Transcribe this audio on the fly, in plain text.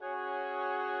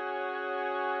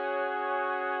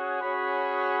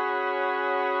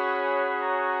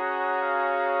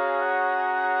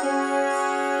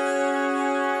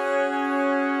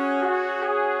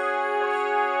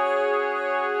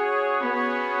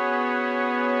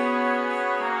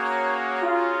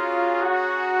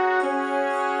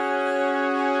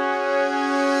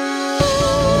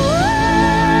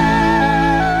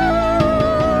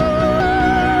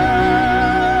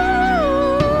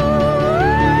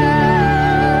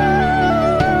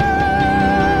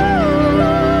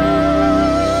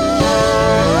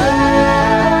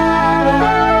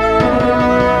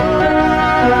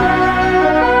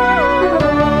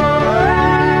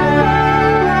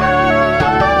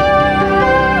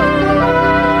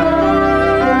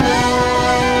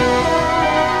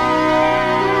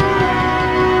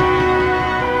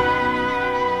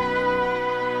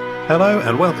hello,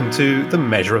 and welcome to The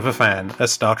Measure of a Fan, a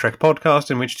Star Trek podcast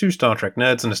in which two Star Trek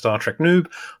nerds and a Star Trek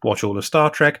noob watch all of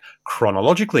Star Trek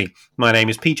chronologically. My name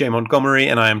is PJ Montgomery,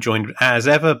 and I am joined as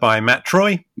ever by Matt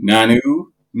Troy.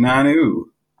 Nanu.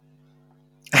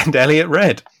 And Eliot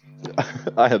Red.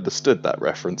 I understood that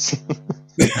reference.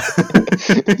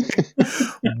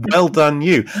 Well done,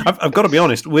 you. I've got to be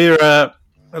honest, we're a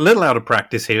little out of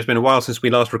practice here. It's been a while since we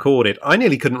last recorded. I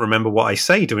nearly couldn't remember what I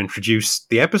say to introduce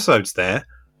the episodes there.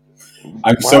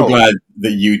 I'm so glad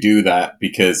that you do that,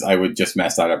 because I would just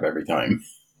mess that up every time.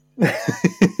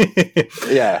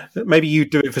 Yeah. Maybe you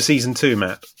do it for season 2,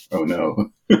 Matt. Oh, no.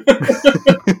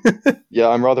 Yeah,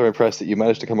 I'm rather impressed that you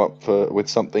managed to come up with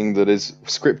something that is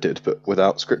scripted, but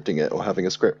without scripting it or having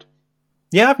a script.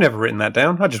 Yeah, I've never written that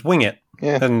down. I just wing it.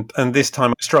 Yeah. And this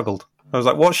time I struggled. I was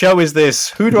like, what show is this?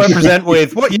 Who do I present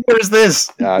with? What year is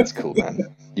this? That's cool,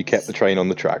 man. You kept the train on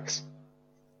the tracks.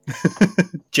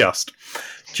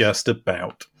 Just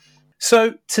about.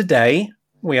 So today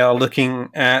we are looking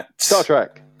at Star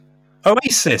Trek.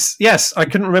 Oasis. Yes, I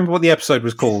couldn't remember what the episode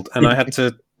was called, and I had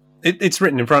to... It's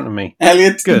written in front of me.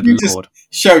 Eliot, good you Lord.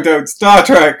 Just shout out Star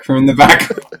Trek from the back.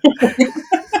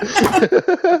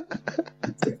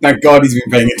 Thank God he's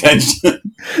been paying attention.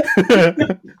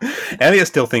 Eliot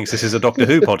still thinks this is a Doctor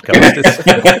Who podcast.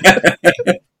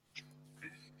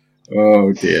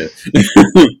 Oh, dear.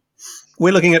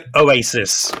 We're looking at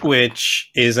Oasis, which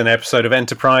is an episode of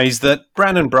Enterprise that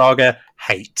Brannon Braga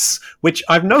hates, which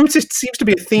I've noticed seems to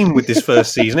be a theme with this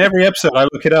first season. Every episode I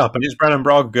look it up, and it's Brannon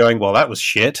Braga going, well, that was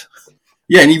shit.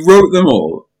 Yeah, and he wrote them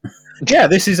all. Yeah,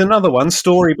 this is another one.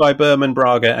 Story by Berman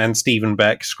Braga and Stephen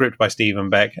Beck, script by Stephen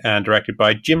Beck, and directed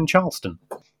by Jim Charleston.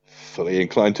 Fully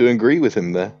inclined to agree with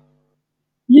him there.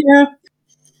 Yeah.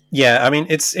 Yeah, I mean,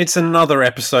 it's another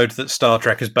episode that Star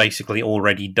Trek has basically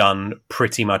already done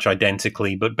pretty much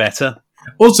identically, but better.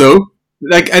 Also,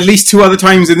 like, at least 2 other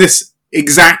times in this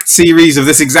exact series of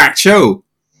this exact show.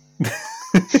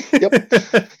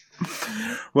 Yep.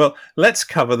 Well, let's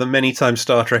cover the many times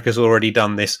Star Trek has already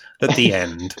done this at the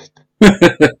end. I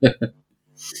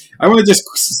want to just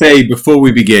say, before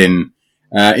we begin,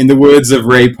 in the words of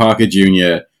Ray Parker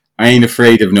Jr., I ain't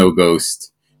afraid of no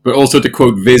ghost. But also to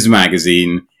quote Viz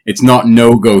magazine, it's not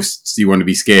no ghosts you want to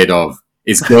be scared of.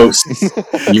 It's ghosts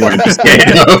you want to be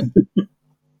scared of.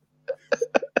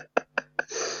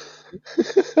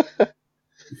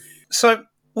 So,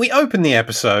 we open the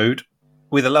episode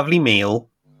with a lovely meal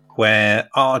where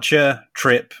Archer,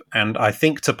 Trip, and I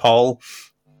think T'Pol,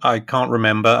 I can't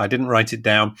remember, I didn't write it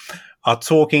down, are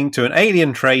talking to an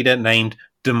alien trader named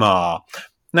Damar.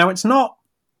 Now, it's not...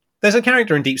 There's a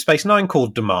character in Deep Space Nine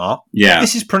called Damar. Yeah.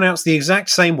 This is pronounced the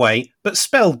exact same way, but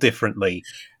spelled differently.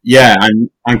 Yeah,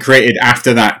 and created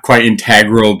after that quite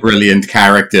integral, brilliant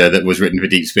character that was written for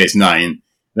Deep Space Nine.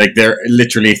 Like, there are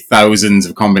literally thousands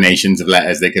of combinations of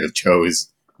letters they could have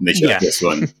chose, and they chose this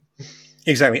one.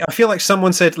 Exactly. I feel like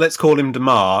someone said, let's call him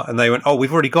Damar, and they went, oh,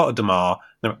 we've already got a Damar.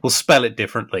 No, we'll spell it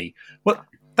differently. Well,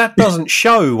 that doesn't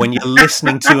show when you're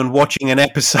listening to and watching an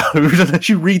episode unless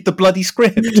you read the bloody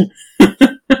script.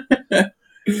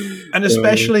 And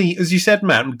especially, as you said,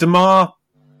 Matt, Damar,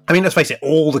 I mean, let's face it,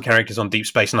 all the characters on Deep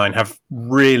Space Nine have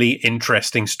really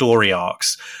interesting story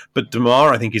arcs, but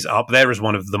Damar, I think, is up there as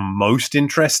one of the most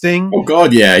interesting. Oh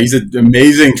god, yeah, he's an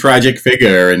amazing tragic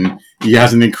figure, and he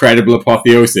has an incredible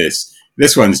apotheosis.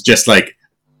 This one's just like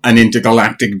an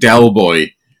intergalactic Del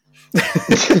boy.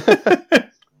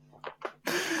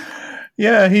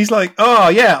 Yeah, he's like, oh,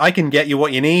 yeah, I can get you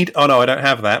what you need. Oh, no, I don't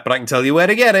have that, but I can tell you where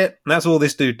to get it. And that's all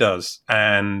this dude does.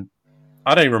 And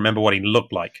I don't even remember what he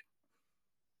looked like.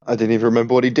 I didn't even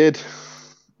remember what he did.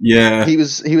 Yeah. He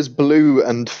was blue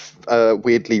and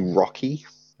weirdly rocky.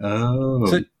 Oh.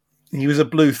 So he was a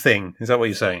blue thing. Is that what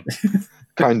you're saying?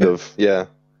 Kind of, yeah.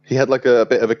 He had like a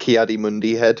bit of a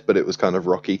Ki-Adi-Mundi head, but it was kind of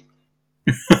rocky.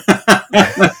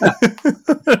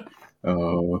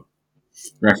 Oh.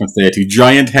 Reference there to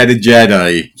giant-headed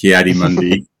Jedi,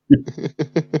 Ki-Adi-Mundi.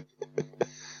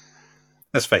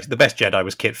 Let's face it, the best Jedi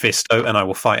was Kit Fisto, and I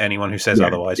will fight anyone who says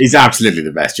otherwise. He's absolutely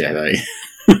the best Jedi.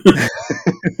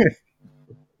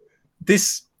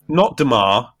 This, not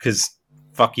Damar, because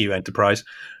fuck you, Enterprise,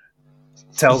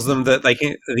 tells them that they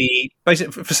can...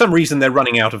 Basically, for some reason, they're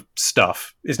running out of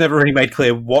stuff. It's never really made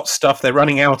clear what stuff they're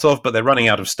running out of, but they're running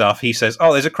out of stuff. He says,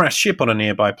 oh, there's a crashed ship on a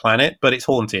nearby planet, but it's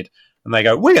haunted. And they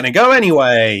go, we're going to go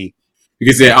anyway.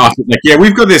 Because they ask, like, yeah,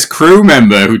 we've got this crew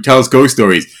member who tells ghost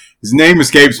stories. His name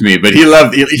escapes me, but he'll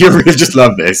really just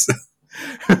love this.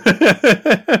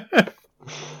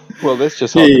 Well, this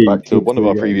just harked back to one of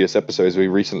our previous episodes. We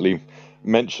recently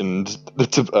mentioned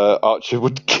that Archer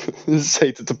would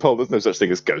say to T'Pol, there's no such thing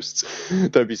as ghosts.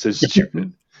 Don't be so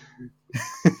stupid.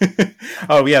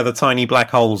 Oh, yeah, the tiny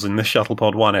black holes in the Shuttle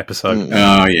Pod 1 episode.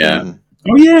 Oh, yeah.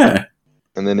 Oh, yeah.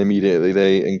 And then immediately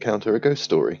they encounter a ghost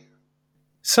story.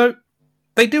 So,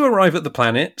 they do arrive at the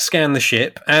planet, scan the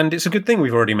ship, and it's a good thing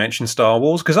we've already mentioned Star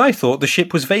Wars, because I thought the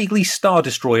ship was vaguely Star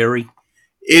Destroyer-y.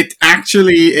 It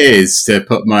actually is, to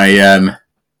put my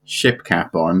ship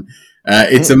cap on.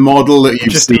 It's a model that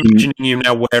you've Just seen. imagining you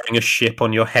now wearing a ship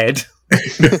on your head.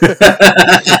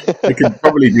 I could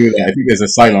probably do that. I think there's a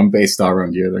Cylon-based star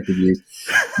around here that I could use.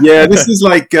 Yeah, this is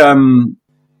like...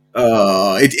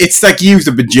 it's like used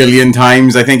a bajillion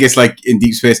times. I think it's like in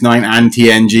Deep Space Nine and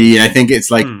TNG, and I think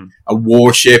it's like a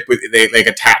warship with they like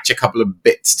attach a couple of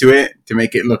bits to it to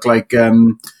make it look like a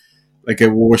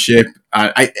warship.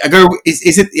 I go.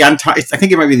 Is it the I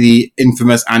think it might be the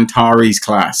infamous Antares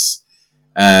class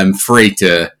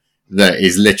freighter that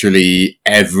is literally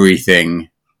everything.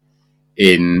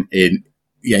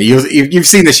 You've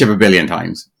seen the ship a billion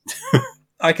times.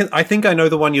 I think I know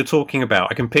the one you're talking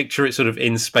about. I can picture it sort of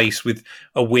in space with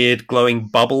a weird glowing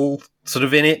bubble sort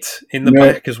of in it in the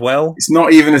back as well. It's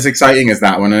not even as exciting as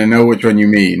that one, and I know which one you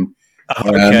mean.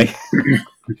 Okay.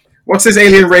 What's this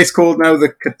alien race called now?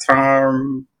 The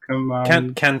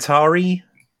Kantari?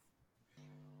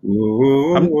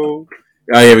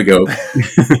 Here we go.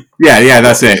 yeah,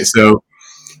 that's it. So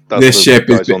that's this ship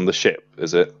is on the ship,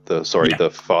 is it?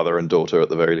 The father and daughter at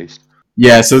the very least.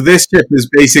 Yeah, so this ship has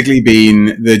basically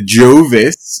been the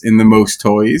Jovis in the Most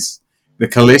Toys, the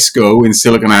Callisto in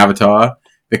Silicon Avatar,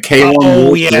 the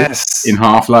Kalon in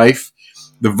Half-Life,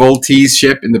 the Voltese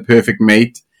ship in The Perfect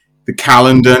Mate, the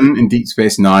Caledon in Deep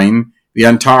Space Nine, the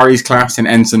Antares class in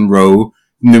Ensign Row,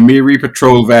 the Numiri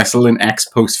patrol vessel in X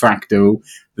Post Facto,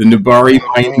 the Nubari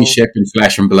mining ship in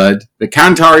Flesh and Blood, the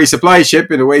Kantari supply ship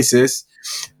in Oasis,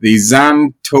 the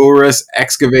Xantorus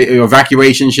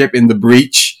evacuation ship in The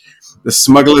Breach, the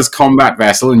Smuggler's Combat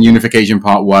Vessel in Unification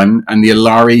Part 1, and the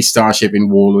Alari Starship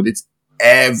in Warlord. It's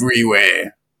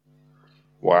everywhere.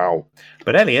 Wow.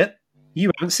 But Eliot, you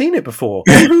haven't seen it before.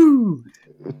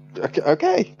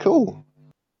 Okay, cool.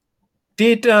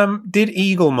 Did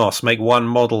Eagle Moss make one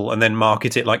model and then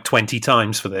market it like 20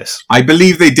 times for this? I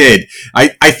believe they did. I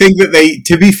think that they,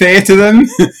 to be fair to them,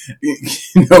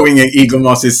 knowing Eagle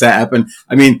Moss's setup, and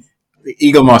I mean,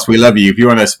 Eagle Moss, we love you. If you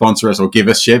want to sponsor us or give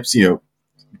us ships,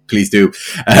 please do.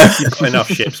 You've got enough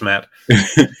ships, Matt.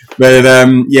 But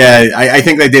I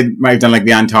think they might have done like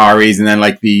the Antares, and then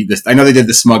like I know they did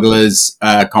the Smugglers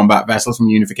combat vessels from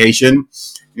Unification.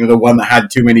 The one that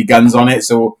had too many guns on it,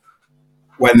 so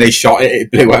when they shot it,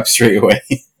 it blew up straight away.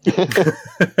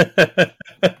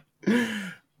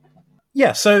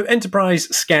 Yeah, so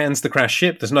Enterprise scans the crashed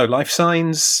ship. There's no life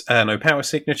signs, no power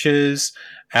signatures,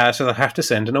 so they'll have to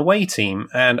send an away team.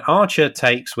 And Archer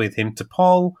takes with him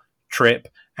T'Pol, Trip,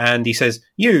 and he says,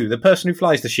 "You, the person who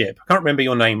flies the ship. I can't remember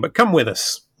your name, but come with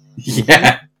us."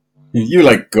 Yeah. You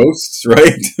like ghosts,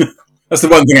 right? That's the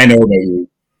one thing I know about you.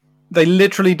 They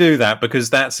literally do that because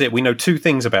that's it. We know two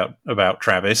things about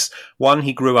Travis. One,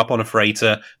 he grew up on a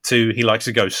freighter. Two, he likes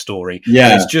a ghost story.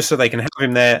 Yeah. And it's just so they can have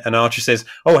him there. And Archer says,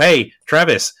 "Oh, hey,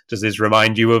 Travis, does this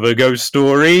remind you of a ghost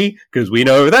story? Because we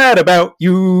know that about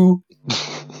you."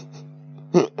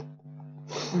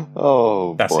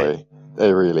 Oh, that's boy. It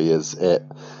really is it.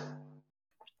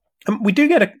 We do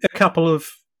get a couple of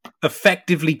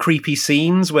effectively creepy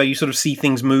scenes where you sort of see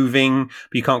things moving,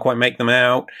 but you can't quite make them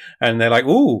out. And they're like,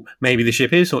 "Ooh, maybe the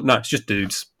ship is." Or, no, it's just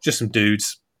dudes. Just some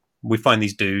dudes. We find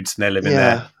these dudes and they're living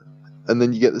there. And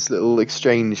then you get this little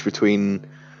exchange between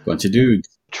bunch of dudes,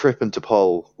 Trip and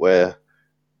T'Pol, where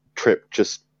Trip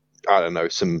just, I don't know,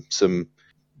 some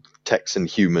Texan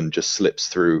human just slips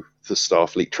through the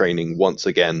Starfleet training once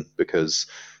again because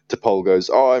T'Pol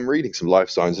goes, "Oh, I'm reading some life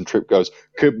signs," and Trip goes,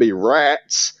 "Could be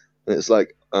rats." And it's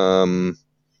like, alien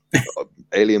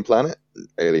planet,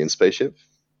 alien spaceship,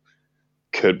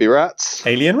 could be rats.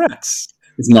 Alien rats.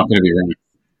 It's not going to be rats.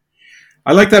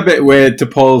 I like that bit where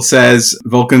T'Pol says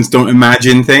Vulcans don't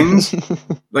imagine things.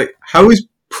 Like, how is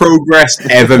progress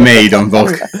ever made on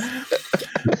Vulcan?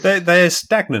 They're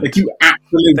stagnant. Like, you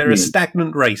absolutely... They're a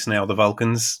stagnant race now, the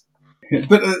Vulcans.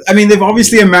 But, I mean, they've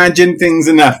obviously imagined things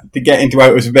enough to get into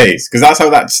outer space, because that's how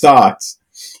that starts.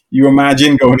 You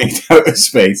imagine going into outer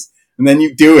space, and then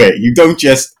you do it. You don't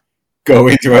just go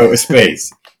into outer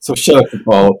space. So shut up,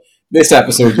 Paul. This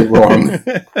episode, you're wrong.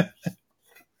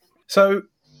 So,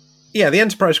 yeah, the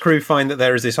Enterprise crew find that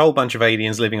there is this whole bunch of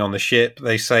aliens living on the ship.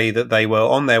 They say that they were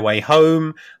on their way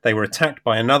home. They were attacked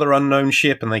by another unknown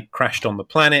ship, and they crashed on the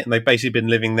planet. And they've basically been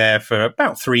living there for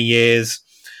about 3 years.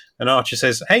 And Archer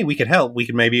says, "Hey, we could help. We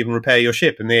could maybe even repair your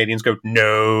ship." And the aliens go,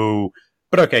 "No.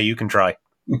 But okay, you can try."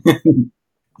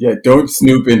 Yeah, don't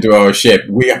snoop into our ship.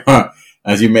 We are,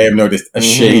 as you may have noticed, a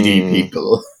shady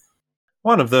people.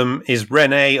 One of them is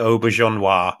René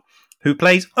Auberjonois, who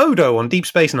plays Odo on Deep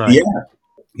Space Nine. Yeah,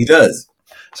 he does.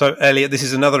 So, Eliot, this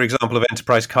is another example of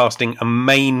Enterprise casting a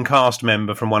main cast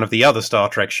member from one of the other Star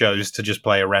Trek shows to just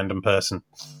play a random person.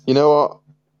 You know what?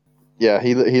 Yeah,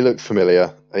 he looked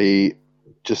familiar. He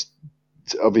just,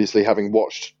 obviously, having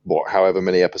watched however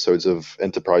many episodes of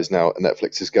Enterprise now,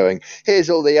 Netflix is going, here's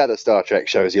all the other Star Trek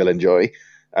shows you'll enjoy.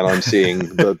 And I'm seeing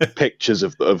the pictures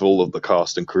of all of the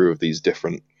cast and crew of these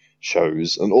different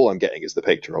shows, and all I'm getting is the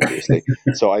picture, obviously.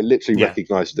 So I literally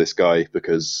recognized this guy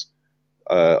because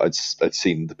I'd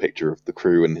seen the picture of the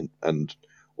crew, and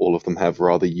all of them have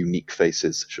rather unique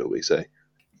faces, shall we say.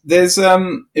 There's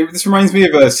this reminds me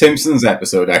of a Simpsons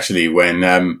episode, actually, when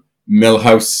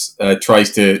Milhouse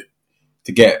tries to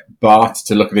get Bart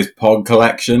to look at his Pog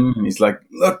collection, and he's like,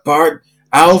 look, Bart,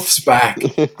 Alf's back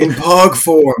in Pog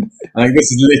form. And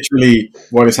this is literally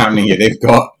what is happening here. They've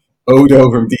got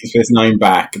Odo from Deep Space Nine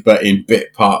back, but in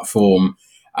bit part form.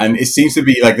 And it seems to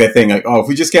be like their thing, like, oh, if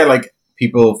we just get like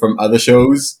people from other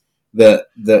shows that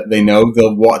they know,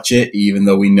 they'll watch it, even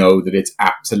though we know that it's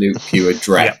absolute pure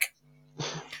dreck.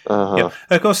 Yeah.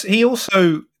 Of course, he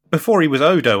also, before he was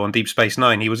Odo on Deep Space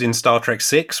Nine, he was in Star Trek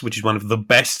VI, which is one of the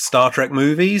best Star Trek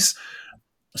movies.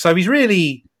 So he's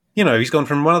really, he's gone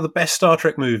from one of the best Star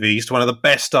Trek movies to one of the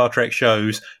best Star Trek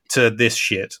shows to this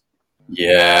shit.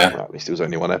 Yeah. Well, at least it was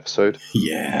only one episode.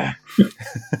 Yeah.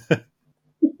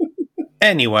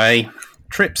 Anyway,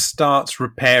 Trip starts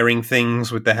repairing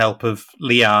things with the help of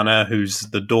Liana, who's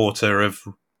the daughter of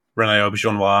René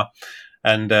Auberjonois,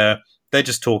 and they're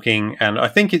just talking, and I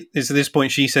think it's at this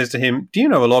point she says to him, do you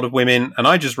know a lot of women? And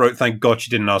I just wrote, thank God she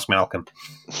didn't ask Malcolm.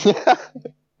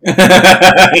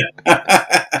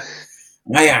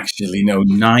 I actually know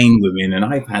 9 women, and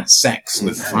I've had sex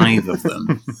with 5 of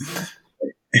them.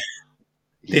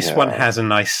 This one has a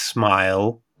nice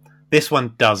smile. This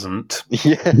one doesn't.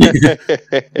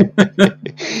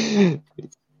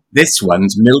 This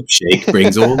one's milkshake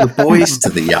brings all the boys to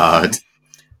the yard.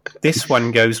 This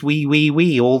one goes wee, wee,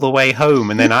 wee all the way home,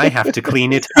 and then I have to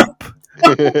clean it up.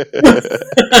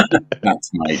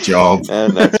 That's my job.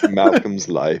 And that's Malcolm's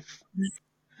life.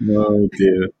 Oh,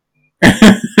 dear.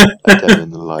 A day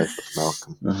in the life of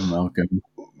Malcolm. Oh, Malcolm.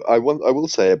 I will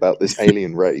say about this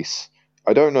alien race,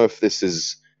 I don't know if this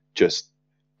is just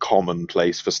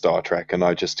commonplace for Star Trek and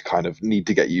I just kind of need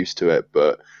to get used to it,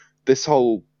 but this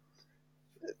whole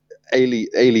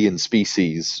alien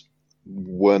species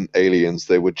weren't aliens,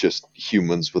 they were just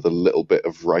humans with a little bit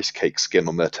of rice cake skin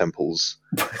on their temples.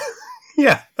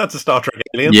 Yeah, that's a Star Trek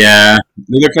alien. Yeah,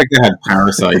 they look like they had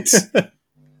parasites.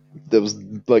 There was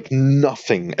like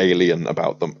nothing alien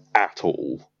about them at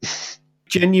all.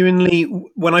 Genuinely,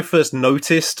 when I first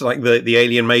noticed like the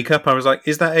alien makeup, I was like,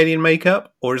 is that alien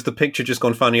makeup? Or is the picture just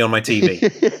gone funny on my TV?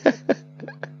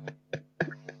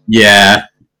 Yeah.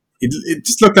 It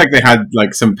just looked like they had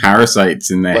like some parasites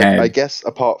in their head. I guess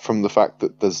apart from the fact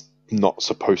that there's not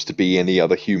supposed to be any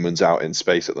other humans out in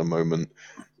space at the moment,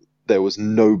 there was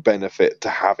no benefit to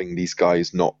having these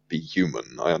guys not be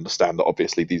human. I understand that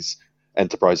obviously these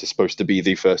Enterprise is supposed to be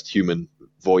the first human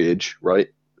voyage, right?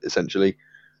 Essentially.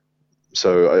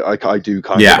 So I do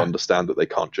kind of understand that they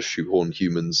can't just shoehorn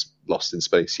humans lost in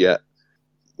space yet,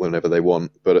 whenever they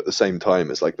want. But at the same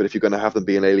time, it's like, but if you're going to have them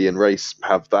be an alien race,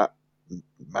 have that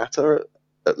matter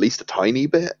at least a tiny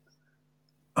bit.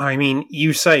 I mean,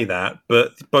 you say that,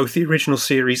 but both the original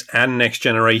series and Next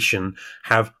Generation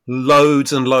have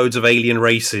loads and loads of alien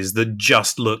races that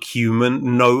just look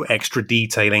human, no extra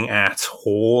detailing at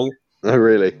all. Oh,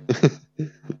 really?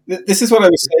 This is what I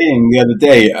was saying the other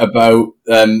day about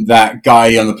that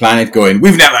guy on the planet going,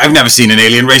 I've never seen an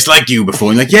alien race like you before.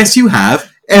 And like, yes, you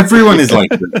have. Everyone is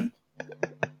like them.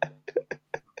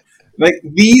 Like,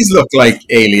 these look like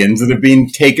aliens that have been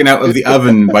taken out of the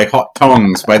oven by hot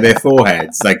tongs by their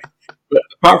foreheads. Like, but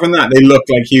apart from that, they look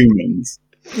like humans.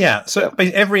 Yeah, so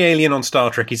every alien on Star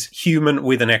Trek is human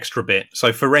with an extra bit.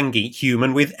 So Ferengi,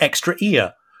 human with extra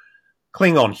ear.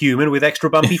 Klingon, human with extra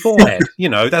bumpy forehead.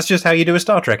 That's just how you do a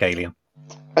Star Trek alien.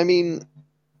 I mean...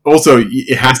 Also,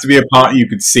 it has to be a part you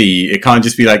could see. It can't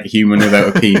just be like a human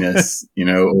without a penis, or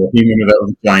a human without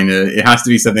a vagina. It has to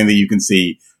be something that you can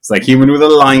see. It's like human with a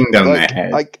line down their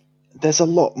head. There's a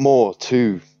lot more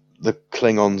to the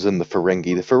Klingons and the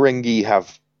Ferengi. The Ferengi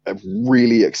have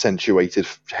really accentuated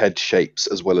head shapes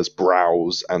as well as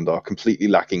brows and are completely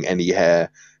lacking any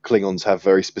hair. Klingons have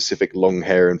very specific long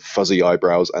hair and fuzzy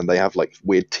eyebrows, and they have like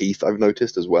weird teeth, I've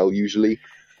noticed as well, usually.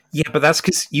 Yeah, but that's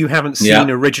because you haven't seen Yeah.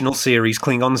 original series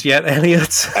Klingons yet,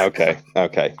 Eliot. Okay,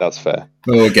 that's fair.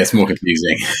 Oh, it gets more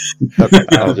confusing. Okay,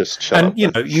 I'll just shut up.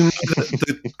 And,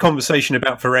 that the conversation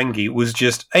about Ferengi was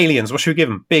just, aliens, what should we give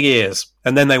them? Big ears.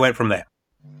 And then they went from there.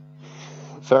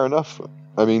 Fair enough.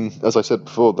 I mean, as I said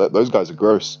before, those guys are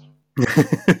gross.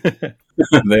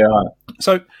 They are.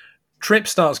 So Trip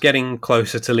starts getting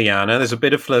closer to Lyanna. There's a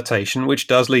bit of flirtation, which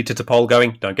does lead to T'Pol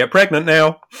going, don't get pregnant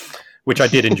now, which I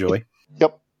did enjoy.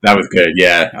 Yep. That was good,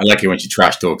 yeah. I like it when she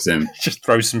trash talks him. Just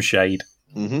throws some shade.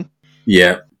 Mm-hmm.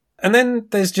 Yeah. And then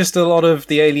there's just a lot of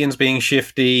the aliens being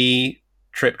shifty,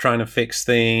 Trip trying to fix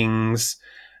things.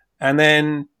 And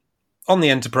then on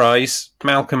the Enterprise,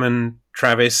 Malcolm and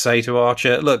Travis say to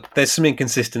Archer, look, there's some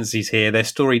inconsistencies here. Their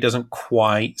story doesn't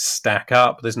quite stack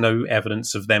up. There's no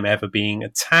evidence of them ever being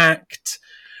attacked.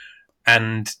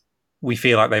 And we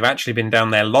feel like they've actually been down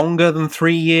there longer than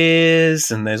 3 years.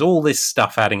 And there's all this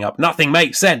stuff adding up. Nothing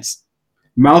makes sense.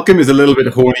 Malcolm is a little bit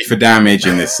horny for damage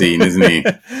in this scene, isn't he?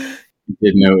 You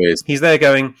did notice. He's there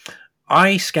going,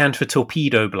 I scanned for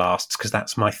torpedo blasts because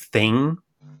that's my thing.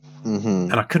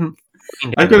 Mm-hmm. And I couldn't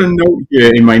find I've got a note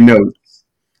here in my notes,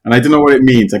 and I don't know what it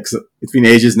means. Like, it's been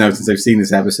ages now since I've seen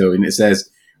this episode, and it says,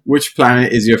 which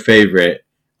planet is your favorite?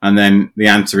 And then the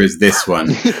answer is this one,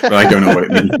 but I don't know what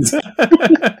it means.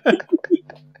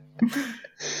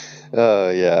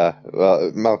 Yeah.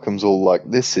 Well, Malcolm's all like,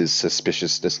 this is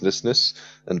suspiciousness,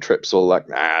 and Trip's all like,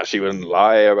 nah, she wouldn't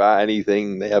lie about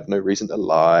anything. They have no reason to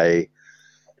lie.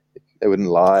 They wouldn't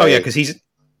lie. Oh, yeah, because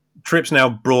Trip's now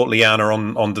brought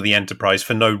Lyanna onto the Enterprise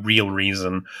for no real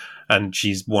reason, and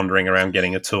she's wandering around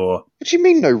getting a tour. What do you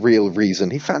mean, no real reason?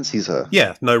 He fancies her.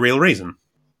 Yeah, no real reason.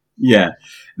 Yeah.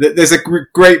 There's a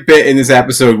great bit in this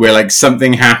episode where, like,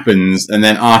 something happens, and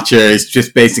then Archer is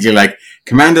just basically like,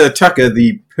 Commander Tucker,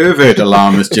 the pervert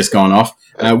alarm has just gone off.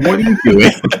 What are you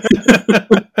doing?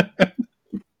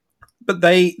 But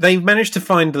they've managed to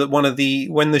find that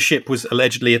when the ship was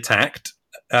allegedly attacked,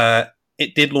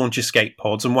 it did launch escape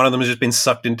pods, and one of them has just been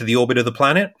sucked into the orbit of the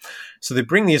planet. So they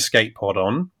bring the escape pod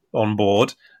on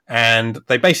board, and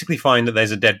they basically find that there's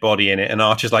a dead body in it, and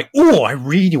Archer's like, oh, I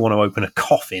really want to open a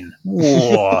coffin.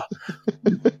 Oh.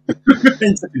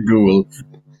 It's like a ghoul.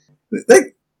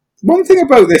 Like, one thing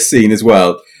about this scene as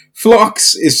well,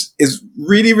 Phlox is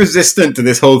really resistant to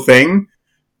this whole thing.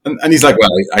 And he's like, well,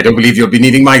 I don't believe you'll be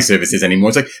needing my services anymore.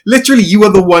 It's like, literally, you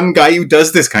are the one guy who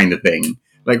does this kind of thing.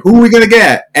 Like, who are we going to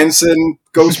get? Ensign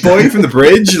Ghost Boy from the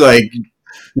bridge? Like,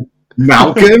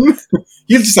 Malcolm?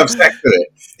 He'll just have sex with it.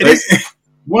 Like,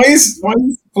 why is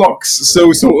Phlox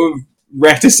so sort of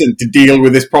reticent to deal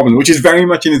with this problem, which is very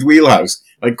much in his wheelhouse?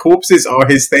 Like, corpses are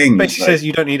his thing. Basically says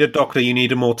you don't need a doctor, you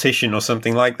need a mortician or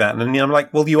something like that. And I'm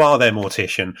like, well, you are their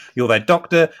mortician. You're their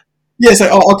doctor. Yeah, it's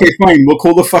like, oh, okay, fine. We'll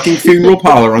call the fucking funeral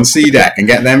parlour on C deck and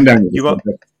get them down. You are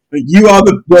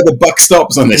where the buck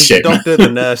stops on this ship. The doctor, the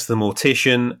nurse, the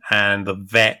mortician, and the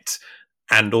vet,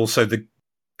 and also the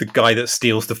guy that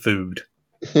steals the food.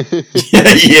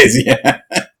 Yeah, he is, yeah.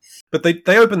 But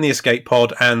they open the escape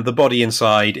pod, and the body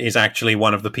inside is actually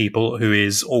one of the people who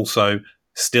is also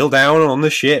still down on the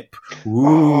ship.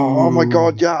 Oh my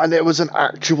god, yeah, and it was an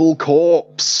actual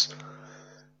corpse.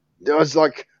 It was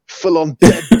like full-on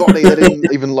dead body. They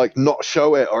didn't even like not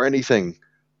show it or anything.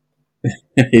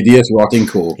 Hideous rotting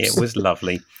corpse. It was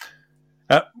lovely.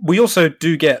 We also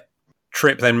do get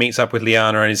Trip then meets up with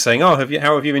Lyanna and is saying, how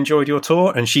have you enjoyed your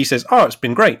tour? And she says, it's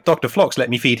been great. Dr. Phlox let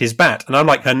me feed his bat. And I'm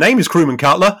like, her name is Crewman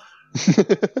Cutler.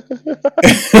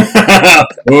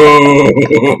 Oh.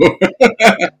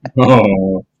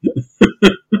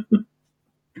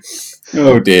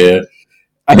 Oh dear.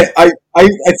 I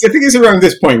think it's around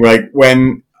this point where, like,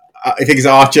 when I think as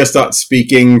Archer starts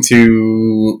speaking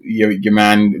to your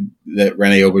man that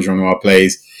Rene Auberjonois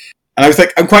plays, and I was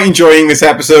like, I'm quite enjoying this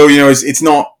episode. You know, it's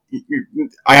not.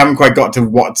 I haven't quite got to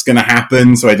what's going to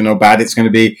happen, so I don't know how bad it's going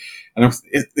to be. And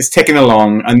it's ticking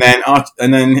along, and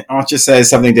then Archer says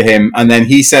something to him, and then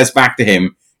he says back to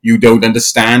him, "You don't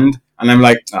understand." And I'm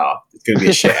like, it's going to be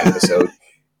a shit episode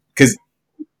because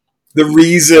the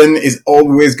reason is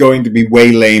always going to be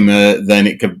way lamer than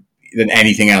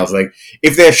anything else. Like,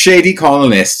 if they're shady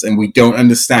colonists and we don't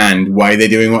understand why they're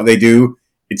doing what they do,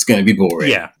 it's going to be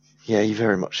boring. Yeah, you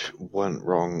very much went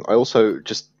wrong. I also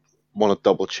just want to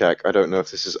double check. I don't know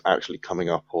if this is actually coming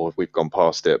up or if we've gone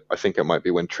past it. I think it might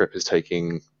be when Trip is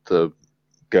taking the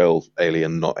girl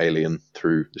alien, not alien,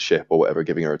 through the ship or whatever,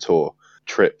 giving her a tour.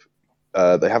 Trip,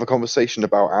 they have a conversation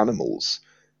about animals,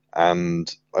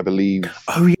 and I believe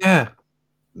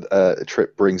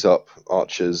Trip brings up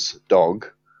Archer's dog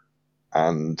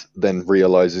and then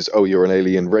realizes, you're an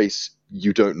alien race,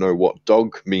 you don't know what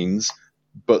dog means,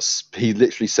 but he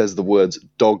literally says the words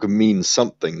 "dog means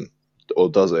something," or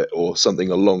does it, or something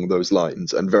along those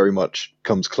lines, and very much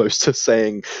comes close to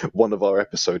saying one of our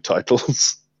episode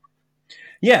titles.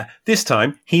 Yeah, this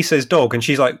time he says dog, and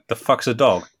she's like, "The fuck's a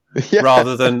dog?" Yeah.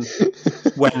 Rather than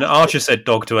when Archer said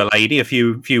dog to a lady a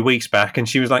few weeks back, and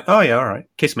she was like, "Oh yeah, all right,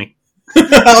 kiss me."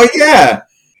 Oh yeah.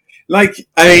 Like,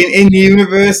 I mean, in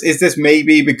universe, is this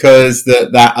maybe because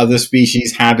that other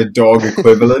species had a dog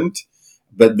equivalent,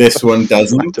 but this one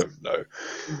doesn't?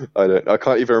 I don't know. I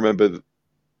can't even remember.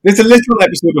 There's a little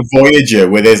episode of Voyager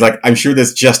where there's like, I'm sure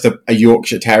there's just a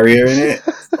Yorkshire Terrier in it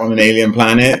on an alien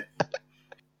planet.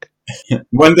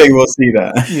 One day we'll see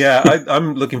that. Yeah,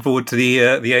 I'm looking forward to the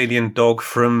alien dog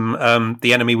from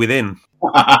The Enemy Within.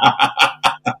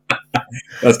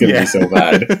 That's going to be so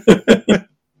bad.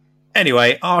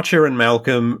 Anyway, Archer and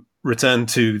Malcolm return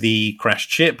to the crashed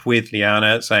ship with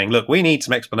Liana saying, look, we need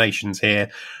some explanations here.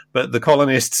 But the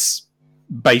colonists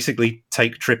basically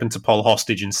take Trip and T'Pol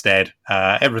hostage instead.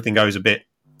 Everything goes a bit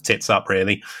tits up,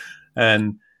 really.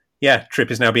 And yeah, Trip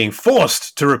is now being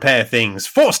forced to repair things.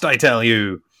 Forced, I tell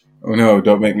you! Oh no,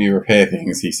 don't make me repair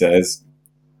things, he says.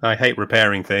 I hate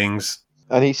repairing things.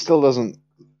 And he still doesn't...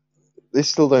 They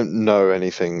still don't know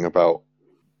anything about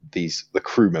the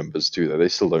crew members, do they? They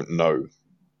still don't know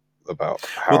about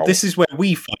how... Well, this is where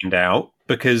we find out,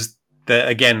 because,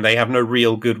 again, they have no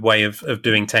real good way of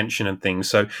doing tension and things.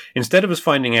 So instead of us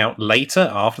finding out later,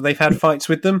 after they've had fights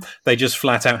with them, they just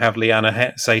flat out have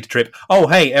Liana say to Trip, oh,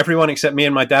 hey, everyone except me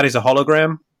and my dad is a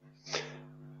hologram.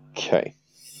 Okay.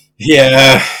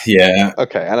 Yeah.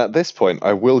 Okay, and at this point,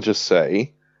 I will just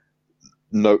say,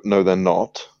 no, they're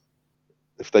not.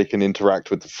 If they can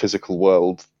interact with the physical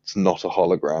world, it's not a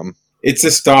hologram. It's a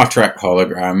Star Trek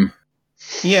hologram.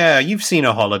 Yeah, you've seen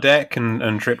a holodeck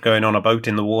and Trip going on a boat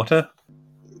in the water.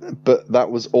 But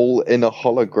that was all in a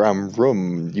hologram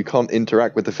room. You can't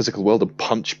interact with the physical world and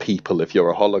punch people if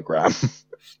you're a hologram.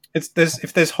 If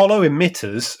there's holo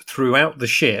emitters throughout the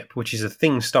ship, which is a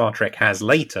thing Star Trek has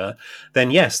later,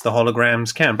 then yes, the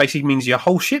holograms can. Basically means your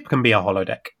whole ship can be a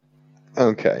holodeck.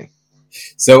 Okay.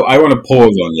 So I want to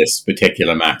pause on this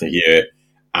particular matter here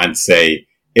and say,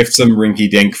 if some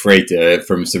rinky-dink freighter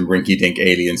from some rinky-dink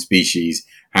alien species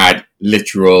had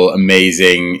literal,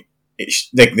 amazing...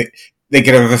 They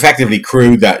could have effectively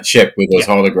crewed that ship with those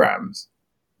holograms.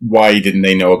 Why didn't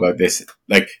they know about this?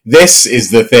 Like, this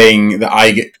is the thing that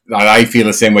I feel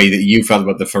the same way that you felt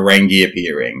about the Ferengi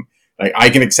appearing. Like, I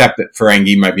can accept that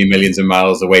Ferengi might be millions of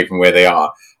miles away from where they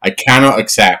are. I cannot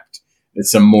accept that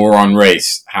some moron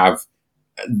race have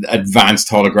advanced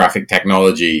holographic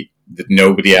technology that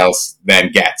nobody else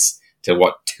then gets till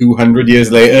 200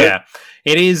 years later? Yeah,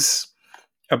 it is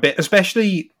a bit,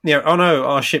 especially, oh no,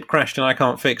 our ship crashed and I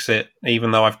can't fix it,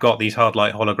 even though I've got these hard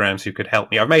light holograms who could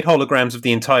help me. I've made holograms of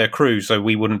the entire crew so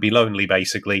we wouldn't be lonely,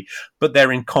 basically, but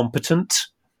they're incompetent,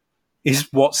 is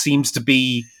what seems to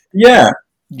be... Yeah.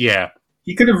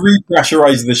 He could have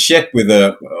repressurized the ship with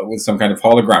some kind of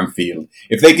hologram field.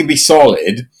 If they could be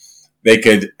solid, they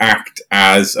could act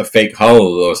as a fake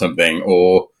hull or something,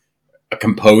 or a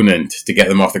component to get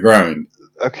them off the ground.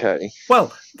 Okay.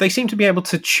 Well, they seem to be able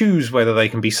to choose whether they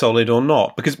can be solid or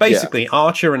not, because basically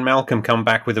Archer and Malcolm come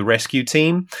back with a rescue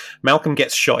team. Malcolm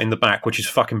gets shot in the back, which is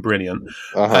fucking brilliant.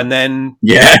 Uh-huh. And then...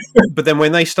 Yeah. But then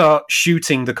when they start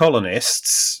shooting the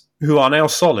colonists, who are now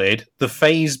solid, the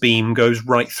phase beam goes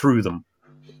right through them.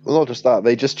 Well, not just that,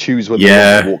 they just choose whether they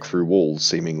want to walk through walls,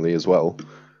 seemingly, as well.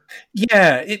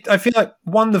 Yeah, I feel like,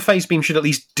 one, the phase beam should at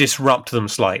least disrupt them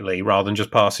slightly, rather than just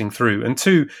passing through, and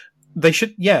two... They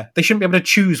shouldn't be able to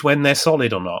choose when they're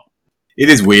solid or not. It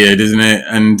is weird, isn't it?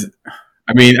 And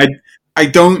I mean, I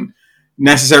don't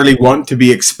necessarily want to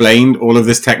be explained all of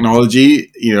this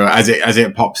technology, as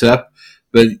it pops up,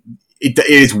 but it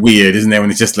is weird, isn't it? When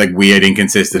it's just like weird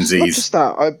inconsistencies. It's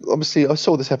not just that. I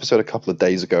saw this episode a couple of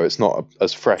days ago. It's not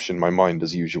as fresh in my mind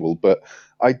as usual, but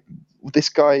this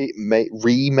guy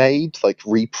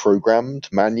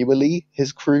reprogrammed manually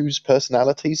his crew's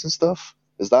personalities and stuff.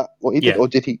 Is that what he did, or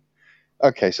did he?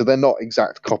 Okay, so they're not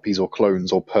exact copies or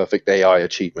clones or perfect AI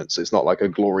achievements. It's not like a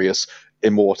glorious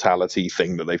immortality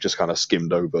thing that they've just kind of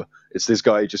skimmed over. It's this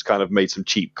guy just kind of made some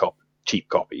cheap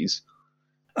copies.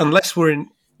 Unless we're in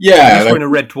a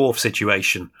Red Dwarf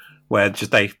situation where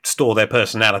just they store their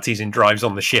personalities in drives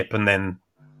on the ship and then...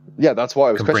 Yeah, that's why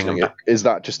I was questioning it. Is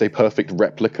that just a perfect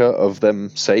replica of them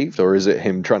saved, or is it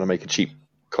him trying to make a cheap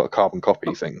carbon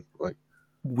copy thing?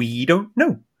 We don't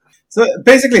know. So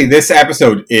basically, this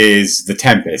episode is The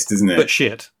Tempest, isn't it? But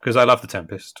shit, because I love The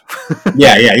Tempest.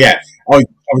 Yeah. Oh,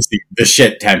 obviously, the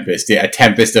shit Tempest. Yeah, a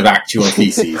tempest of actual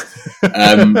feces.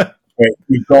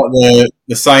 You've got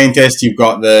the scientist, you've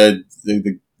got the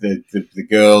the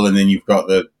girl, and then you've got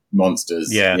the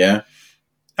monsters. Yeah.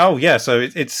 Oh, yeah. So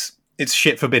it's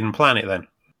shit Forbidden Planet then.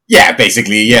 Yeah,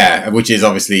 basically, yeah. Which is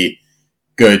obviously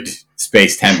good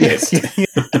Space Tempest. Yeah,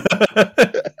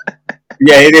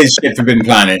 it is shit Forbidden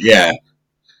Planet. Yeah.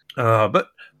 But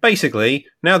basically,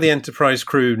 now the Enterprise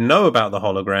crew know about the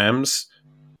holograms.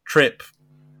 Trip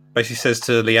basically says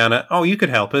to Liana, "Oh, you could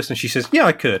help us," and she says, "Yeah,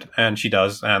 I could," and she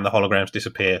does, and the holograms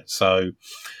disappear. So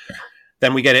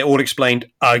then we get it all explained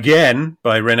again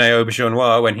by René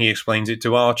Auberjonois when he explains it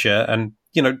to Archer. And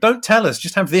don't tell us;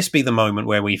 just have this be the moment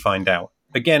where we find out.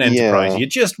 Again, Enterprise, you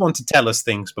just want to tell us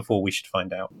things before we should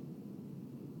find out.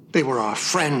 They were our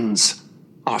friends,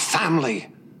 our family,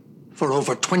 for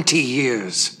over 20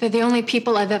 years. They're the only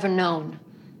people I've ever known,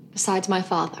 besides my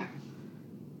father,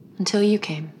 until you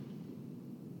came.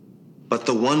 But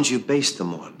the ones you based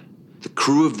them on, the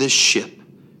crew of this ship,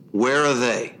 where are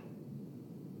they?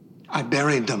 I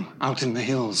buried them out in the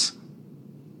hills.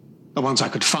 The ones I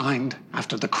could find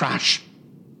after the crash.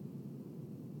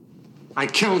 I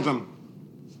killed them,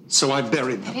 so I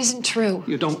buried them. That isn't true.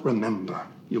 You don't remember.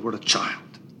 You were a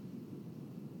child.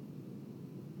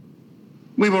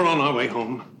 We were on our way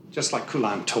home, just like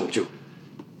Kulan told you.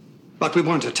 But we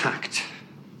weren't attacked.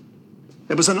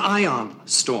 There was an ion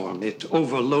storm. It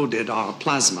overloaded our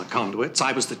plasma conduits.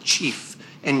 I was the chief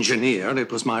engineer.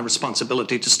 It was my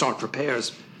responsibility to start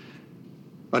repairs.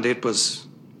 But it was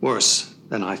worse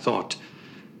than I thought.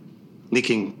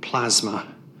 Leaking plasma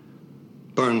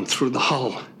burned through the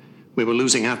hull. We were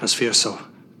losing atmosphere, so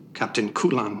Captain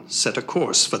Kulan set a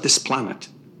course for this planet.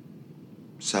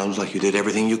 Sounds like you did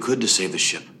everything you could to save the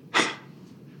ship.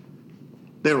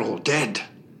 They're all dead.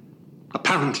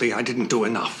 Apparently, I didn't do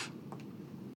enough.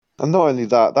 And not only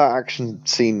that action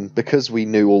scene, because we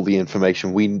knew all the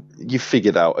information, you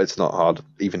figured out it's not hard,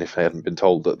 even if I hadn't been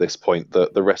told at this point,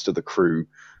 that the rest of the crew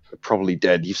are probably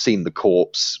dead. You've seen the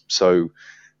corpse, so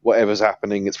whatever's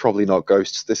happening, it's probably not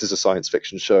ghosts. This is a science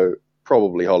fiction show,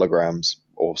 probably holograms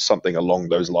or something along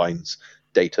those lines,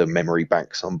 data memory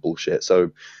bank, some bullshit. So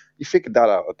you figured that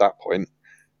out at that point,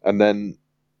 and then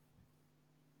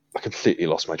I completely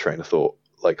lost my train of thought,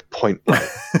 like point blank.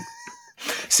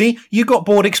 See, you got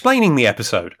bored explaining the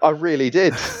episode. I really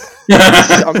did.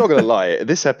 I'm not going to lie.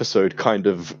 This episode kind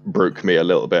of broke me a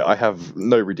little bit. I have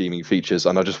no redeeming features,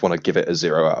 and I just want to give it a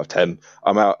 0 out of 10.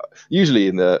 I'm out. Usually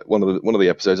in one of the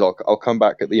episodes, I'll come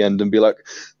back at the end and be like,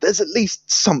 "There's at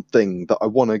least something that I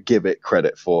want to give it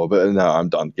credit for." But no, I'm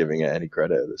done giving it any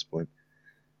credit at this point.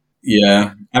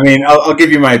 Yeah, I mean, I'll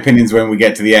give you my opinions when we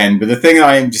get to the end. But the thing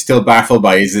I am just still baffled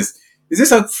by is this. Is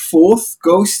this a 4th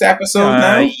Ghost episode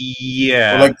now?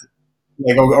 Yeah.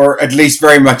 Or at least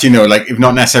very much, like, if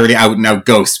not necessarily out and out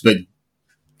Ghosts, but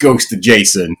Ghost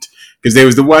adjacent. Because there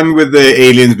was the one with the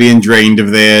aliens being drained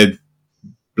of their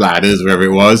bladders, whatever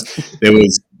it was. There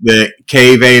was the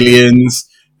cave aliens.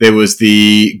 There was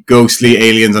the ghostly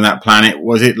aliens on that planet.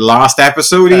 Was it last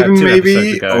episode even, 2 maybe?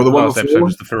 episodes ago. Or the one last before? episode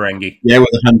was the Ferengi. Yeah, with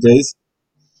the hunters.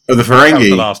 Oh, the Ferengi. That was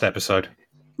the last episode.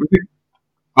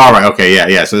 All right, okay,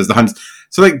 yeah. So there's the hunters.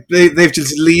 So they've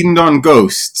just leaned on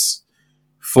ghosts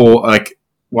for a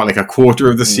quarter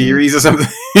of the series or something.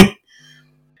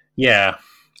 Yeah,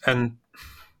 and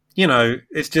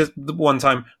it's just the one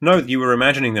time. No, you were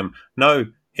imagining them. No,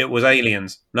 it was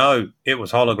aliens. No, it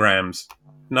was holograms.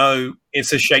 No,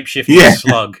 it's a shape-shifting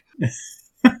slug.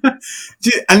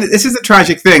 And this is the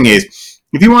tragic thing: is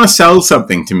if you want to sell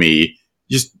something to me,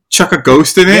 just chuck a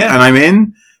ghost in it, and I'm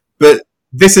in. But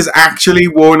this has actually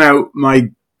worn out my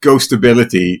ghost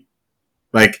ability.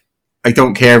 Like, I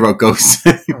don't care about ghosts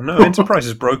anymore. Oh, no, Enterprise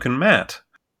has broken Matt.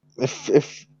 If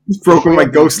it's broken my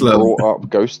ghost level. Brought up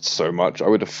ghosts so much, I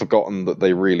would have forgotten that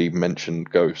they really mentioned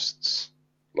ghosts.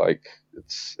 Like,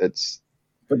 it's.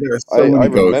 But there are so many I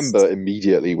ghosts. remember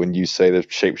immediately when you say the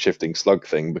shape-shifting slug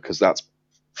thing, because that's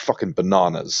fucking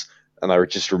bananas, and I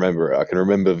just remember it. I can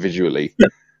remember visually,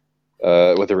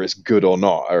 whether it's good or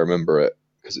not. I remember it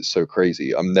because it's so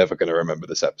crazy. I'm never going to remember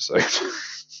this episode.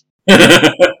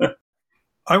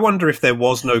 I wonder if there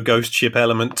was no ghost ship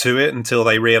element to it until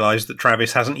they realised that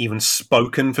Travis hasn't even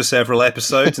spoken for several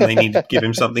episodes and they needed to give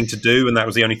him something to do, and that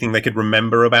was the only thing they could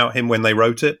remember about him when they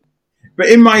wrote it. But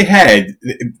in my head,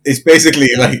 it's basically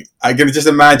like, I can just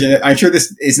imagine it. I'm sure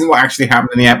this isn't what actually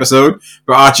happened in the episode,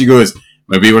 but Archie goes,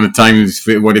 maybe one of the times,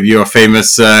 one of your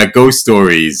famous ghost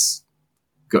stories,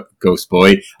 ghost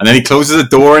boy. And then he closes the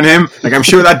door on him. Like, I'm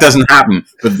sure that doesn't happen,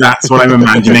 but that's what I'm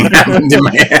imagining happened in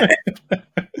my head.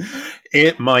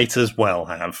 It might as well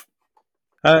have.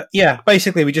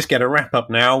 Basically we just get a wrap-up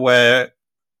now where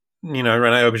Rene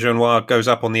Auberjonois goes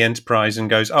up on the Enterprise and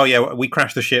goes, oh yeah, we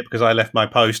crashed the ship because I left my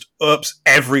post. Oops,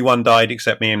 everyone died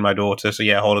except me and my daughter. So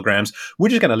yeah, holograms. We're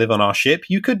just going to live on our ship.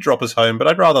 You could drop us home, but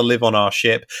I'd rather live on our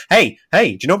ship. Hey, do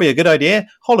you know what would be a good idea?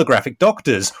 Holographic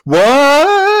doctors.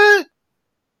 What?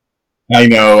 I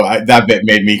know, that bit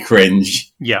made me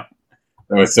cringe. Yeah.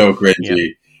 That was so cringy. Yeah.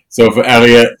 So for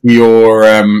Eliot,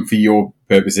 for your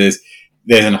purposes,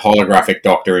 there's an holographic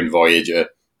doctor in Voyager.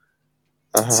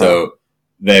 Uh-huh. So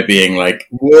they're being like,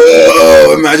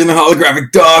 "Whoa! Imagine a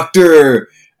holographic doctor!"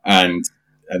 And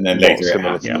then Not later it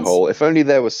similar to the happens. whole. If only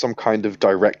there was some kind of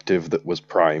directive that was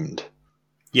primed.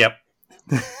 Yep.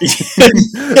 Yes,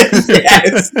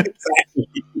 exactly.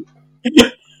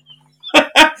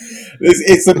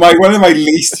 It's one of my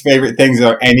least favorite things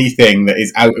about anything that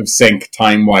is out of sync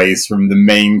time wise from the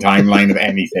main timeline of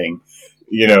anything.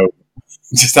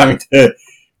 Just having to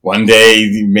one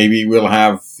day maybe we'll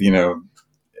have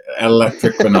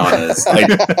electric bananas.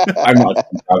 I'm not.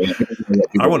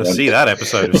 I want to see that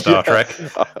episode of Star Trek.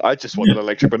 I just want an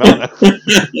electric banana.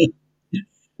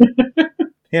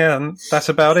 Yeah, and that's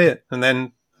about it. And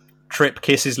then Trip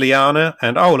kisses Liana,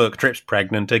 and oh look, Trip's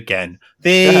pregnant again.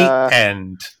 The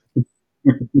end.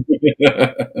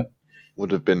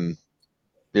 Would have been.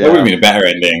 That would have been a better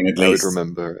ending, at least. I would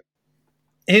remember it.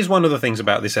 Here's one of the things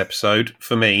about this episode,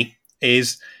 for me,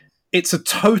 is it's a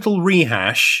total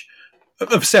rehash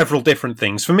of several different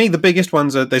things. For me, the biggest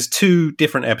ones are, there's two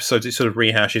different episodes it sort of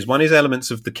rehashes. One is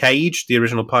elements of The Cage, the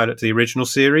original pilot to the original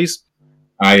series.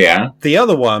 Oh, yeah. The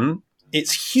other one,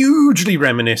 it's hugely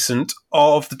reminiscent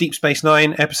of the Deep Space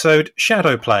Nine episode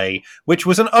Shadow Play, which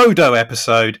was an Odo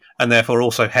episode, and therefore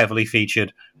also heavily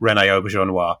featured Rene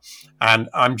Auberjonois. And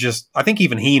I think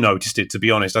even he noticed it, to be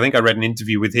honest. I think I read an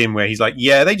interview with him where he's like,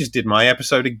 yeah, they just did my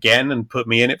episode again and put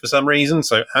me in it for some reason,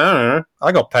 so I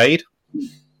got paid.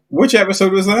 Which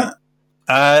episode was that?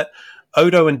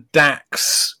 Odo and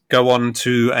Dax go on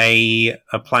to a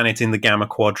planet in the Gamma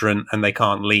Quadrant, and they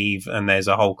can't leave, and there's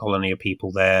a whole colony of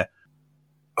people there.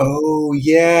 Oh,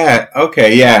 yeah.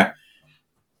 Okay, yeah.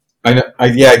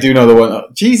 I do know the one.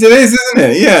 Jeez, it is,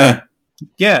 isn't it? Yeah.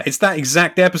 Yeah, it's that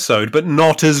exact episode, but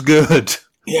not as good.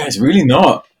 Yeah, it's really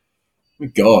not. Oh, my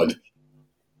God.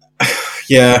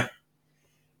 Yeah.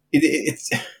 It's.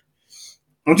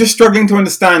 I'm just struggling to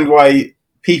understand why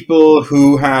people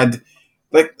who had,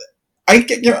 like,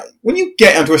 when you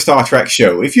get onto a Star Trek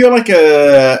show, if you're like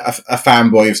a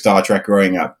fanboy of Star Trek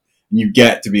growing up, and you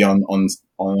get to be on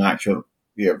an actual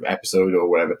episode or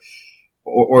whatever,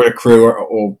 or a crew,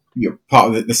 or you're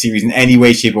part of the series in any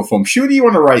way, shape, or form, surely you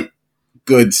want to write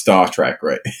good Star Trek,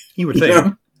 right? You would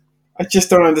think. I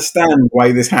just don't understand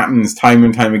why this happens time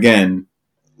and time again.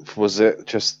 Was it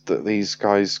just that these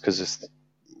guys,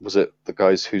 was it the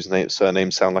guys whose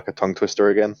surnames sound like a tongue twister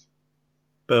again?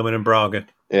 Berman and Braga.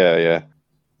 Yeah.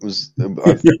 You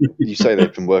say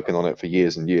they've been working on it for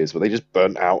years and years, but they just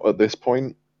burnt out at this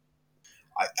point.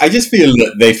 I just feel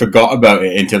that they forgot about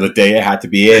it until the day it had to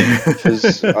be in.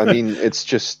 Because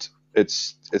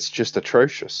it's just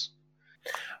atrocious.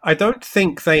 I don't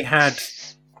think they had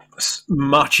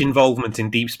much involvement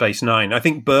in Deep Space Nine. I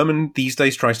think Berman these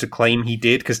days tries to claim he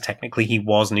did, because technically he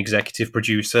was an executive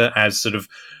producer, as sort of,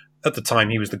 at the time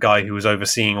he was the guy who was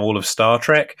overseeing all of Star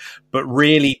Trek, but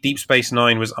really Deep Space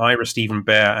Nine was Ira Stephen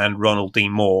Bear and Ronald D.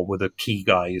 Moore were the key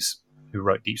guys who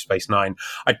wrote Deep Space Nine.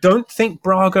 I don't think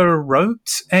Braga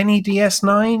wrote any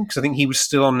DS9, because I think he was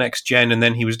still on Next Gen and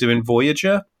then he was doing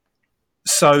Voyager.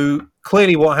 So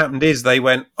clearly what happened is they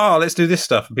went, oh, let's do this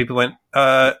stuff. And people went,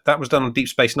 that was done on Deep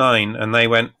Space Nine. And they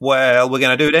went, well, we're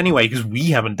going to do it anyway because we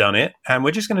haven't done it, and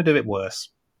we're just going to do it worse.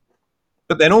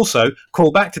 But then also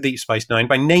call back to Deep Space Nine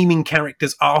by naming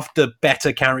characters after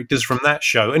better characters from that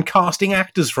show and casting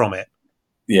actors from it.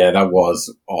 Yeah, that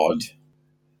was odd.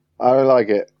 I don't like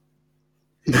it.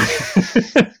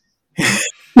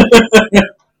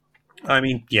 I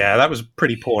mean, yeah, that was a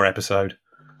pretty poor episode.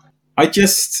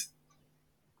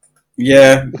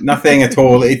 Nothing at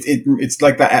all. It's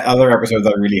like that other episode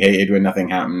that I really hated when nothing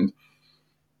happened,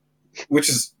 which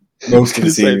is most of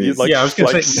the series. I was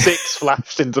going to say six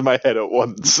flashed into my head at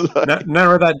once.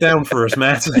 Narrow that down for us,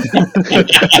 Matt.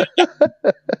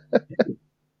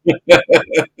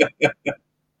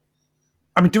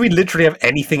 I mean, do we literally have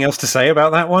anything else to say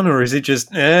about that one, or is it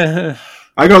just?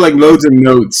 I got like loads of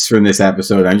notes from this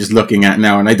episode. I'm just looking at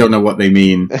now, and I don't know what they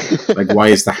mean. Like, why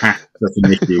is the hat such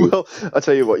an issue? Well, I'll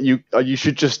tell you what. You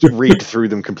should just read through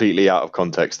them completely out of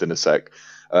context in a sec.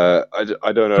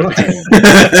 I don't know. If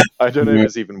it's I don't know if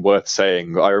it's even worth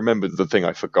saying. I remember the thing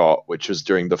I forgot, which was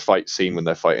during the fight scene when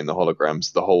they're fighting the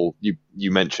holograms. The whole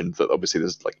you mentioned that obviously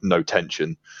there's like no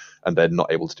tension, and they're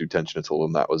not able to do tension at all,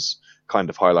 and that was kind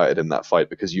of highlighted in that fight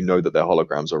because you know that they're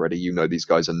holograms already. You know these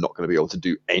guys are not going to be able to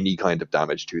do any kind of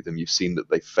damage to them. You've seen that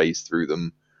they phase through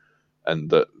them, and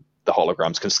that the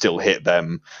holograms can still hit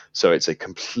them. So it's a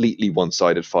completely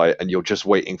one-sided fight, and you're just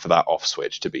waiting for that off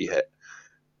switch to be hit.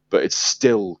 But it's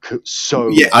still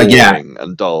so boring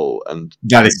and dull, and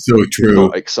that is so true.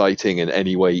 Not exciting in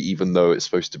any way, even though it's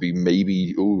supposed to be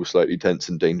maybe slightly tense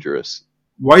and dangerous.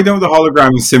 Why don't the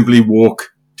holograms simply walk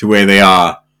to where they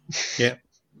are? Yeah.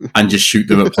 And just shoot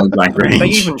them at point blank range. They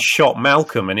even shot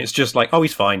Malcolm, and it's just like, oh,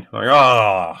 he's fine. Like,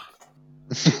 ah.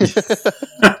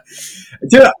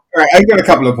 I've got a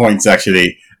couple of points,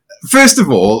 actually. First of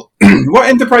all, what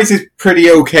Enterprise is pretty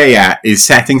okay at is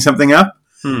setting something up.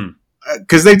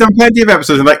 Because they've done plenty of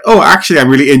episodes and like, oh, actually, I'm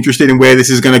really interested in where this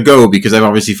is going to go because I've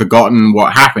obviously forgotten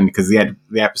what happened because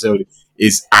the episode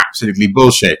is absolutely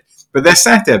bullshit. But their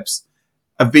setups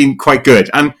have been quite good.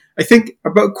 And I think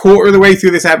about a quarter of the way through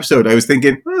this episode, I was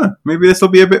thinking, maybe this will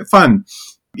be a bit fun.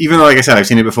 Even though, like I said, I've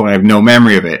seen it before and I have no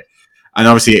memory of it. And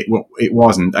obviously it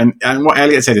wasn't. And what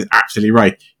Eliot said is absolutely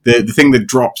right. The thing that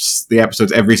drops the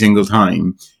episodes every single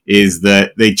time is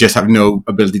that they just have no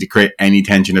ability to create any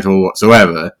tension at all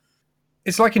whatsoever.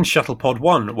 It's like in Shuttle Pod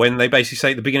 1, when they basically say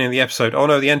at the beginning of the episode, oh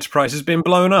no, the Enterprise has been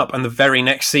blown up, and the very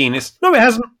next scene is, no, it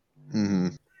hasn't. Mm-hmm.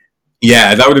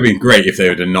 Yeah, that would have been great if they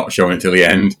would have not shown it till the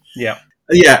end. Yeah.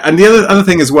 Yeah, and the other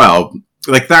thing as well,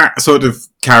 like that sort of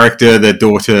character, the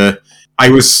daughter, I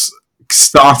was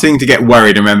starting to get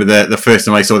worried. I remember the first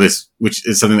time I saw this, which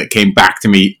is something that came back to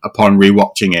me upon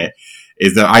rewatching it,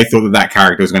 is that I thought that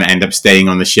character was going to end up staying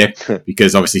on the ship,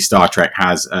 because obviously Star Trek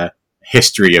has a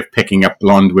history of picking up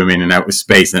blonde women in outer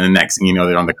space, and the next thing you know,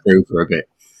 they're on the crew for a bit.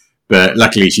 But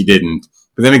luckily she didn't.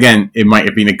 But then again, it might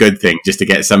have been a good thing just to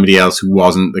get somebody else who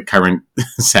wasn't the current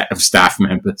set of staff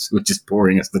members who were just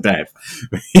boring us to death.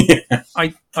 Yeah.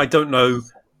 I don't know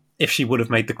if she would have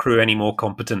made the crew any more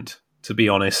competent, to be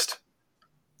honest.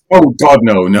 Oh, God,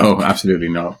 no, absolutely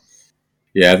not.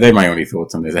 Yeah, they're my only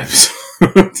thoughts on this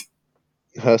episode.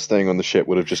 Her staying on the ship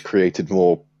would have just created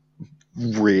more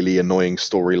really annoying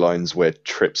storylines where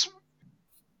Trip's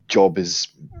job is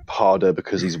harder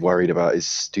because he's worried about his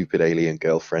stupid alien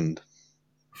girlfriend.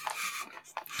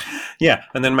 Yeah,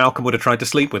 and then Malcolm would have tried to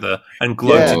sleep with her and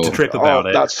gloated to Trip about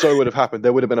it. That so would have happened.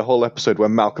 There would have been a whole episode where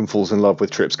Malcolm falls in love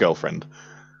with Trip's girlfriend.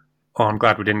 Oh, I'm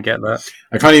glad we didn't get that.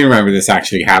 I can't even remember if this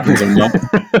actually happens or not.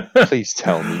 Please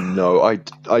tell me no.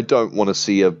 I don't want to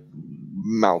see a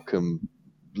Malcolm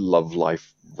love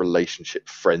life relationship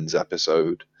friends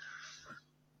episode.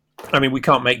 I mean, we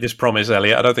can't make this promise,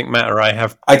 Eliot. I don't think Matt or I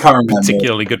have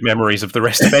particularly good memories of the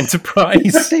rest of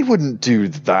Enterprise. They wouldn't do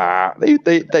that.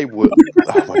 They would.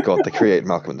 Oh my God, they created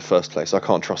Malcolm in the first place. I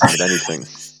can't trust them with anything.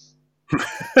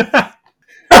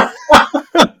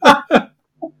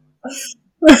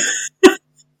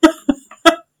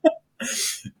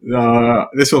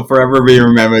 This will forever be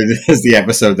remembered as the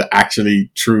episode that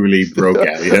actually truly broke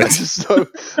Eliot. So,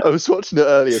 I was watching it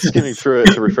earlier, skimming through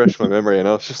it to refresh my memory, and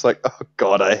I was just like, oh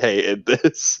God, I hated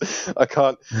this. I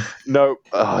can't. No,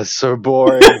 it's so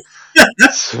boring.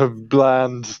 It's so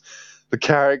bland. The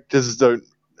characters don't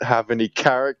have any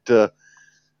character.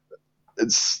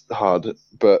 It's hard,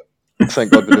 but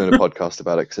thank God we're doing a podcast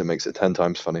about it because it makes it 10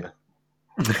 times funnier.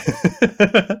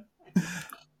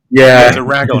 Yeah, to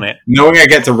rag on it. Knowing I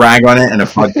get to rag on it in a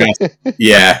podcast,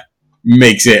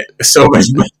 makes it so much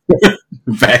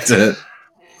better.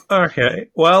 Okay,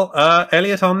 well,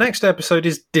 Eliot, our next episode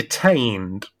is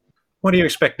Detained. What are you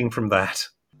expecting from that?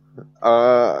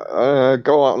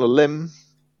 Go out on a limb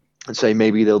and say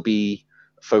maybe there'll be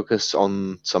focus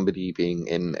on somebody being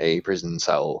in a prison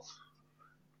cell.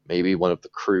 Maybe one of the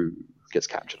crew gets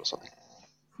captured or something.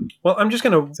 Well, I'm just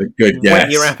going to whet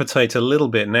your appetite a little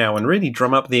bit now and really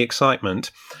drum up the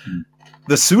excitement.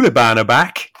 The Suliban are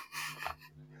back.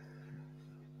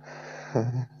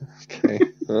 Okay.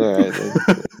 All right.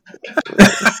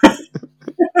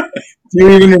 Do you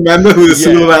even remember who the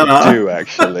Suliban are? I do,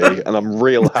 actually, and I'm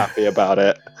real happy about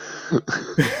it.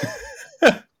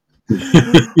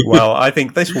 Well, I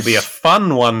think this will be a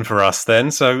fun one for us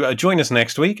then. So join us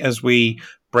next week as we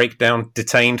break down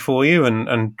Detained for you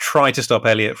and try to stop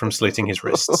Eliot from slitting his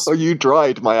wrists. Oh, you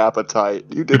dried my appetite.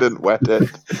 You didn't wet it.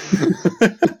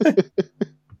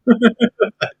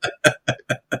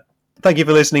 Thank you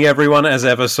for listening, everyone. As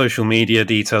ever, social media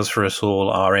details for us all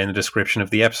are in the description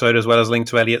of the episode, as well as a link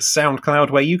to Eliot's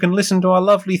SoundCloud, where you can listen to our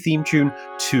lovely theme tune,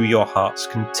 To Your Heart's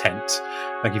Content.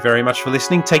 Thank you very much for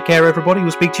listening. Take care, everybody.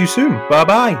 We'll speak to you soon.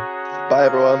 Bye-bye. Bye,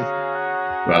 everyone.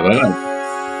 Bye-bye.